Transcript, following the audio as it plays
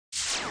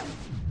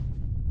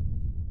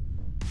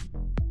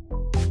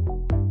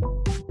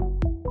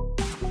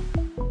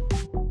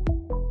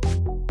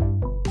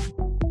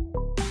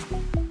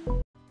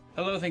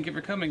Hello, thank you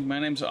for coming. My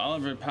name's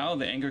Oliver Powell,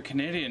 the Angry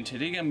Canadian.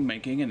 Today I'm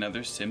making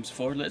another Sims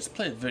 4 Let's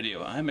Play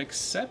video. I'm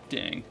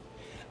accepting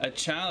a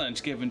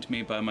challenge given to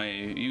me by my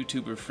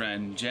YouTuber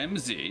friend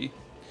Jemzie.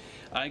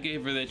 I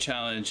gave her the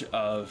challenge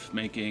of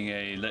making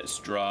a Let's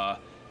Draw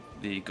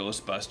the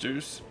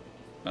Ghostbusters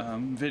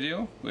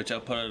video, which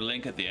I'll put a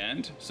link at the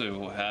end, so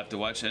you'll have to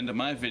watch the end of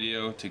my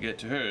video to get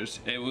to hers.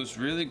 It was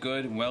really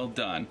good and well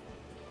done.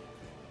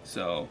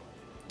 So,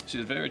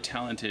 she's a very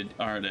talented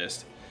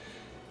artist.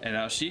 And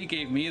now she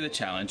gave me the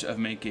challenge of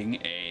making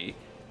a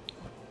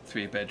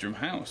 3-bedroom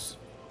house.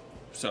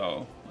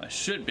 So I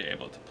should be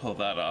able to pull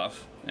that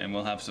off, and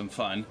we'll have some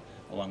fun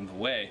along the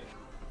way.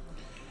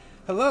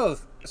 Hello.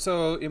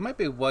 So you might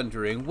be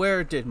wondering,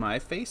 where did my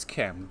face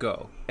cam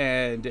go?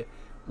 And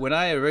when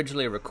I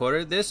originally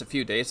recorded this a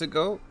few days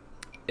ago,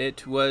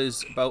 it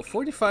was about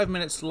 45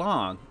 minutes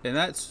long, and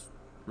that's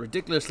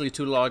ridiculously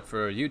too long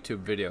for a YouTube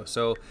video.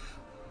 So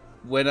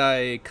when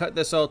I cut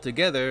this all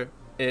together,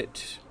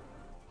 it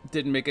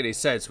didn't make any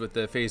sense with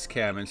the face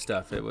cam and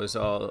stuff. It was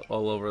all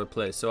over the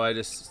place. So I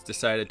just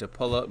decided to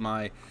pull out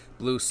my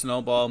blue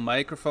snowball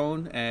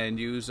microphone and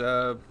do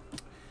a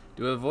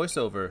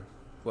voiceover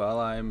while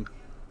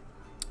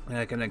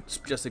I can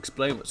just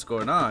explain what's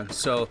going on.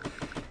 So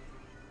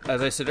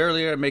as I said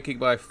earlier, I'm making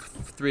my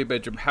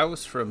 3-bedroom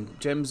house from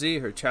Jemzie,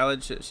 her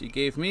challenge that she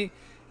gave me,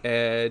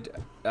 and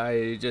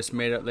I just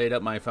laid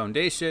out my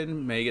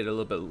foundation, made it a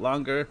little bit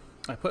longer.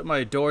 I put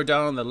my door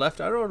down on the left.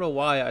 I don't know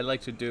why I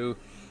like to do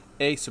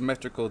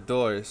asymmetrical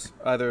doors,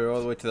 either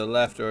all the way to the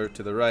left or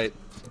to the right.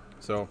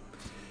 So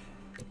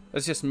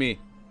that's just me.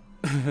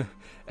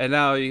 And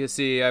now you can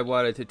see I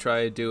wanted to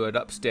try and do it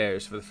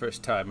upstairs for the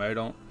first time.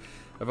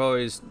 I've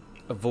always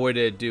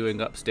avoided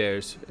doing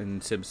upstairs in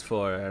Sims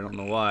 4. I don't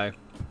know why.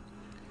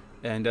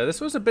 And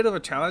this was a bit of a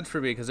challenge for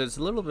me because it's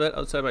a little bit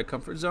outside my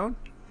comfort zone.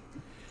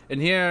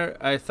 And here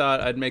I thought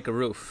I'd make a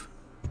roof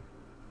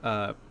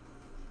to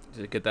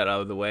get that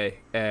out of the way,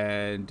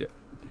 and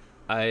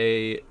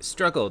I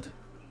struggled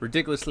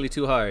ridiculously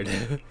too hard.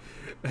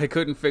 I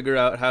couldn't figure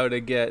out how to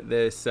get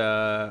this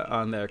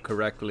on there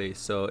correctly,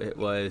 so it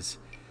was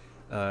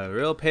a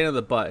real pain in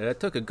the butt, and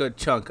it took a good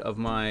chunk of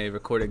my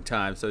recording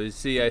time. So you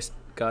see I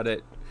got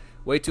it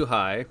way too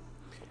high,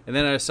 and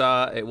then I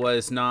saw it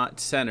was not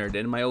centered,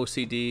 and my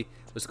OCD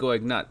was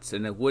going nuts,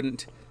 and it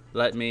wouldn't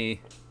let me,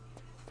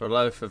 for the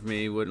life of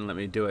me, wouldn't let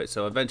me do it.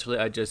 So eventually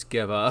I just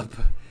give up,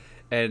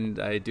 and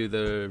I do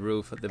the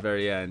roof at the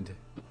very end.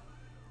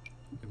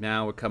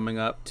 Now we're coming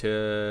up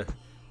to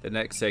the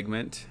next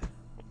segment.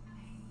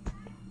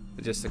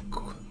 Just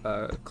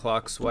a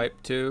clock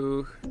swipe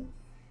to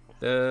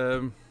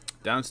the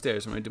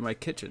downstairs. I'm going to do my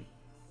kitchen.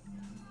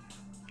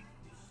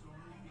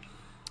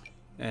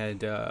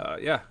 And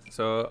yeah,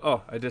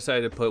 so I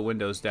decided to put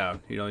windows down.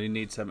 You know, you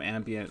need some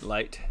ambient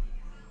light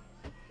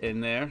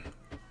in there.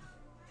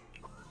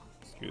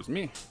 Excuse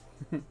me.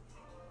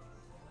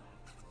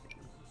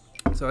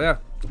 So yeah,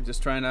 I'm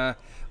just trying to.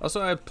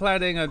 Also, I'm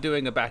planning on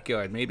doing a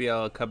backyard. Maybe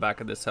I'll come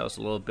back in this house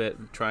a little bit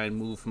and try and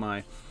move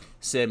my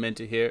sim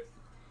into here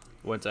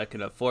once I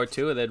can afford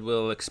to, and then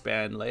we'll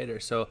expand later.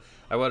 So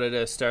I wanted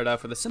to start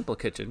off with a simple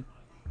kitchen.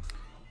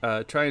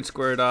 Try and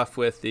square it off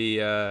with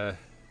the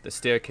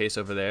staircase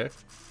over there.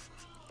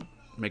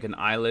 Make an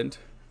island.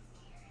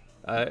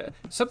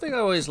 Something I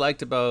always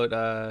liked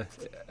about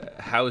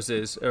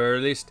houses, or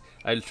at least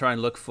I try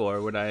and look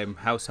for when I'm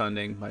house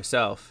hunting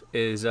myself,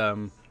 is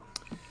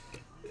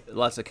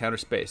lots of counter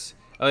space.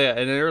 Oh yeah,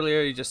 and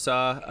earlier you just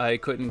saw I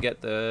couldn't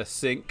get the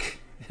sink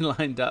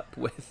lined up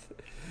with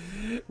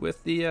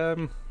the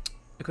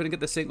I couldn't get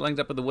the sink lined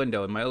up with the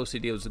window, and my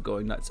OCD was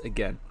going nuts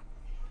again.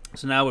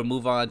 So now we'll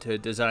move on to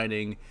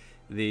designing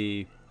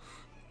the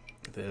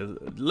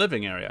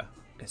living area.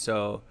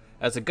 So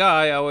as a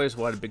guy, I always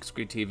wanted a big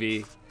screen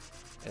TV.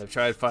 I've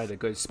tried to find a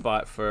good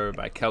spot for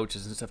my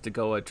couches and stuff to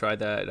go. I tried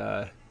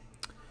that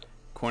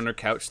corner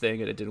couch thing,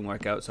 and it didn't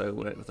work out, so I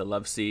went with a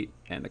love seat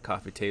and a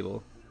coffee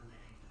table.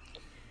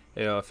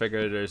 You know, I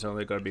figured there's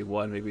only going to be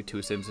one, maybe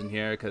 2 Sims in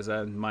here, because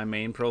on my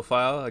main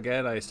profile,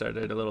 again, I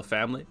started a little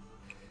family.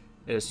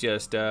 It's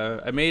just,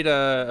 I made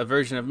a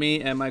version of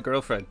me and my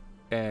girlfriend,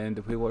 and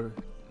we wanted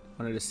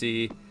to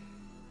see,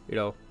 you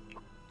know,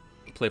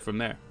 play from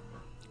there.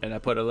 And I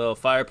put a little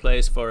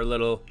fireplace for a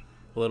little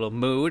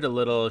mood, a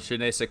little je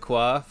ne sais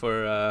quoi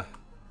for a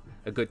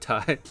good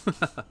time.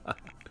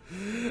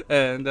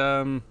 and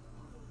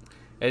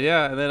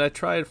yeah, and then I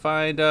tried to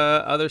find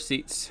other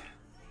seats.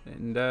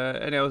 And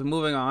I was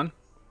moving on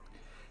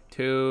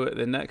to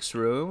the next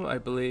room. I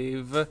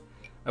believe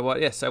I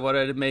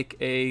wanted to make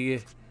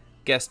a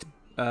guest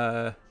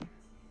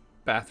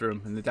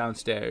bathroom in the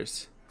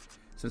downstairs.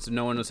 Since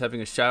no one was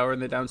having a shower in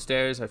the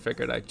downstairs, I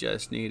figured I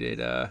just needed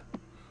a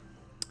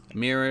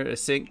mirror, a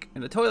sink,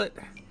 and a toilet.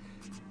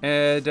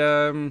 And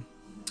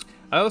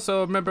I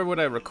also remember when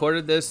I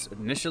recorded this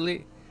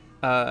initially,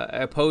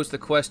 I posed the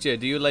question,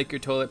 do you like your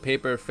toilet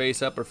paper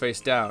face up or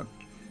face down?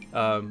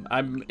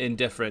 I'm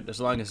indifferent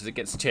as long as it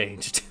gets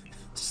changed.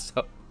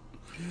 So,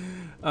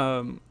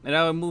 and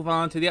I will move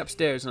on to the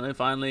upstairs, and I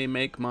finally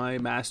make my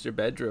master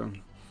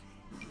bedroom.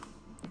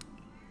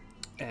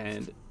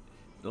 and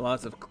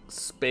lots of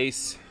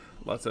space.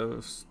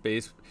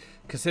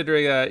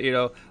 Considering you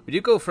know, when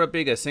you go from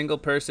being a single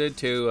person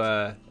to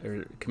a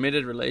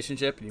committed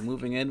relationship and you're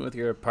moving in with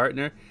your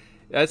partner,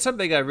 that's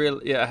something that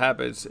really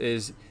happens.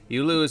 Is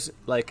you lose,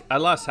 like, I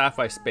lost half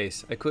my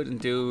space. I couldn't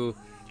do,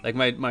 like,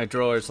 my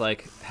drawers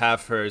like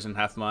half hers and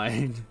half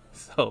mine.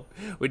 So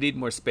we need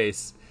more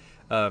space,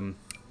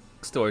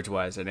 storage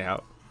wise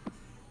anyhow.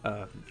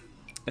 And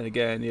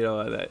again, you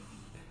know, that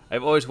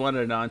I've always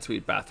wanted an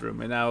ensuite bathroom,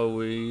 and now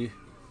we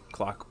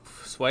clock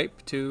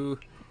swipe to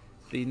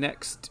the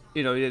next,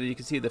 you know, you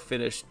can see the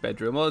finished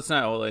bedroom. Well, it's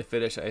not all the way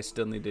finished. I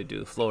still need to do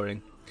the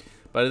flooring.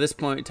 But at this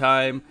point in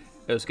time,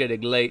 it was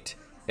getting late,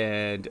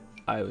 and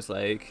I was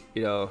like,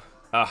 you know,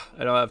 I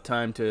don't have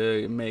time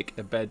to make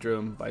a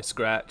bedroom by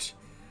scratch,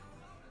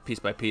 piece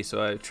by piece.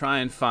 So I try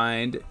and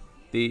find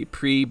the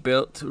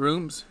pre-built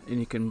rooms, and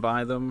you can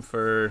buy them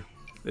for,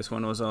 this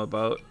one was all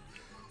about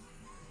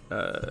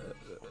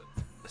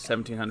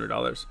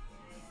 $1,700.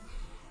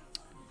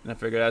 And I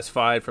figured that's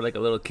fine for like a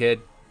little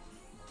kid.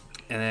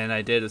 And then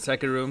I did a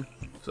second room,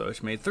 so I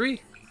made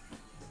 3.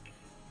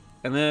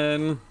 And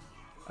then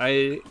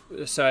I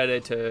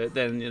decided to,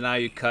 then now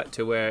you cut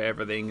to where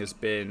everything has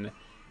been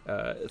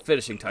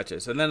finishing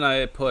touches. And then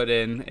I put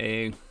in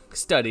a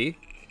study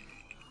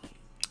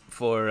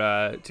for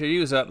to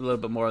use up a little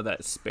bit more of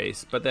that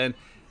space. But then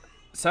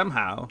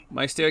somehow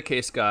my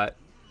staircase got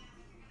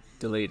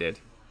deleted.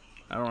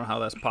 I don't know how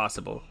that's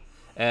possible.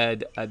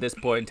 And at this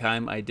point in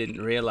time, I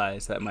didn't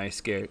realize that my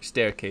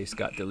staircase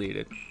got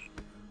deleted.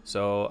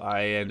 So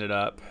I ended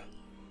up,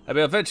 I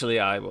mean, eventually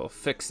I will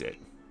fix it,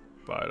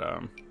 but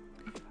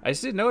I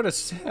just didn't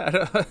notice.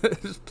 I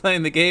was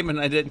playing the game and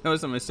I didn't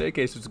notice that my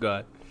staircase was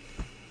gone.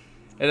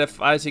 And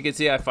as you can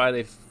see, I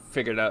finally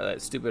figured out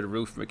that stupid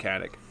roof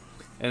mechanic.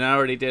 And I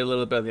already did a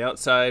little bit on the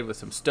outside with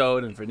some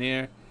stone and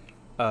veneer.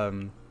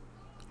 I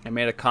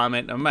made a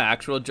comment on my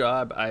actual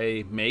job.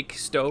 I make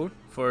stone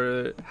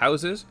for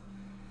houses,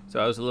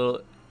 so I was a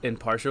little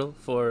impartial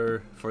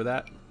for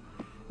that.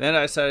 Then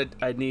I decided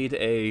I need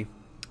a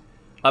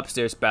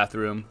upstairs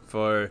bathroom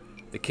for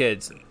the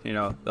kids. You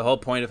know, the whole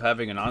point of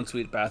having an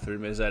ensuite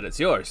bathroom is that it's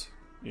yours.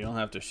 You don't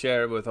have to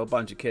share it with a whole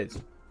bunch of kids.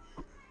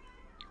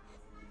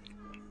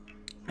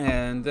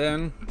 And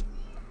then,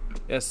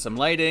 yes, some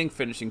lighting,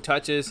 finishing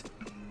touches,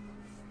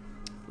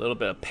 a little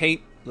bit of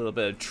paint, a little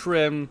bit of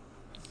trim.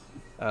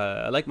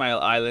 I like my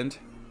island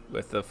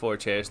with the 4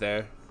 chairs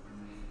there.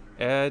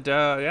 And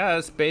yeah,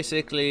 that's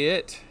basically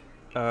it.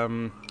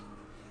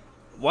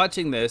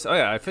 Watching this, oh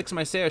yeah, I fixed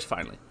my stairs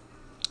finally.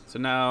 So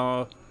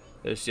now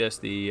there's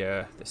just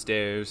the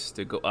stairs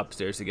to go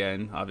upstairs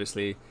again,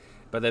 obviously.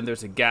 But then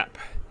there's a gap.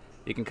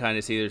 You can kind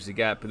of see there's a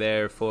gap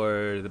there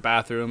for the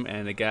bathroom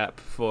and a gap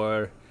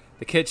for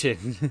the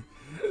kitchen.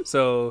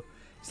 So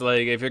it's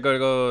like if you're going to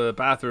go to the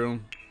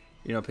bathroom,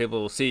 you know,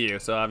 people will see you.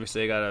 So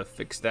obviously I got to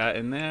fix that.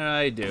 And there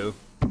I do.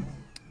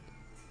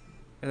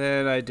 And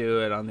then I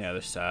do it on the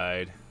other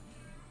side.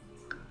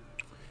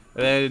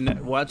 And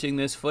then watching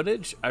this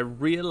footage, I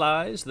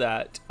realized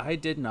that I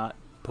did not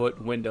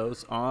put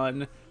windows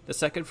on the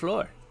second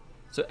floor.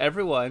 So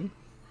everyone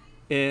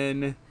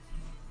in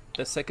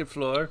the second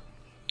floor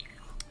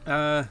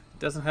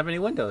doesn't have any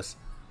windows.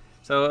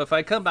 So if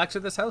I come back to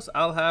this house,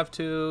 I'll have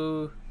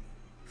to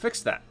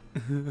fix that.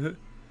 And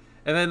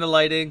then the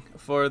lighting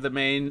for the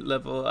main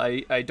level,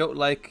 I don't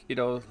like, you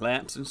know,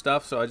 lamps and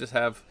stuff, so I just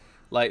have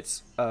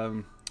lights.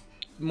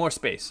 More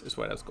space is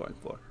what I was going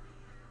for.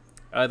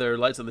 Either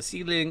lights on the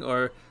ceiling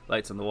or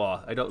lights on the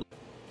wall. I don't.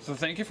 So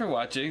thank you for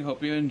watching.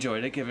 Hope you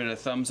enjoyed it. Give it a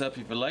thumbs up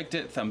if you liked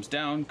it. Thumbs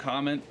down.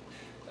 Comment.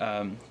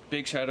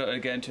 Big shout out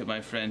again to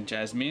my friend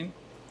Jasmine.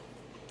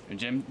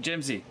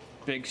 Jemzie.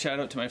 Big shout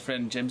out to my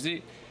friend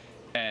Jemzie.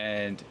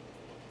 And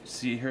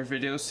see her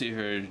video. See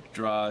her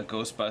draw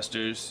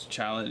Ghostbusters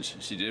challenge.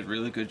 She did a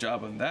really good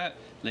job on that.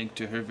 Link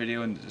to her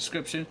video in the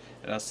description.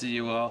 And I'll see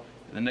you all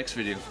in the next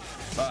video.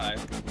 Bye.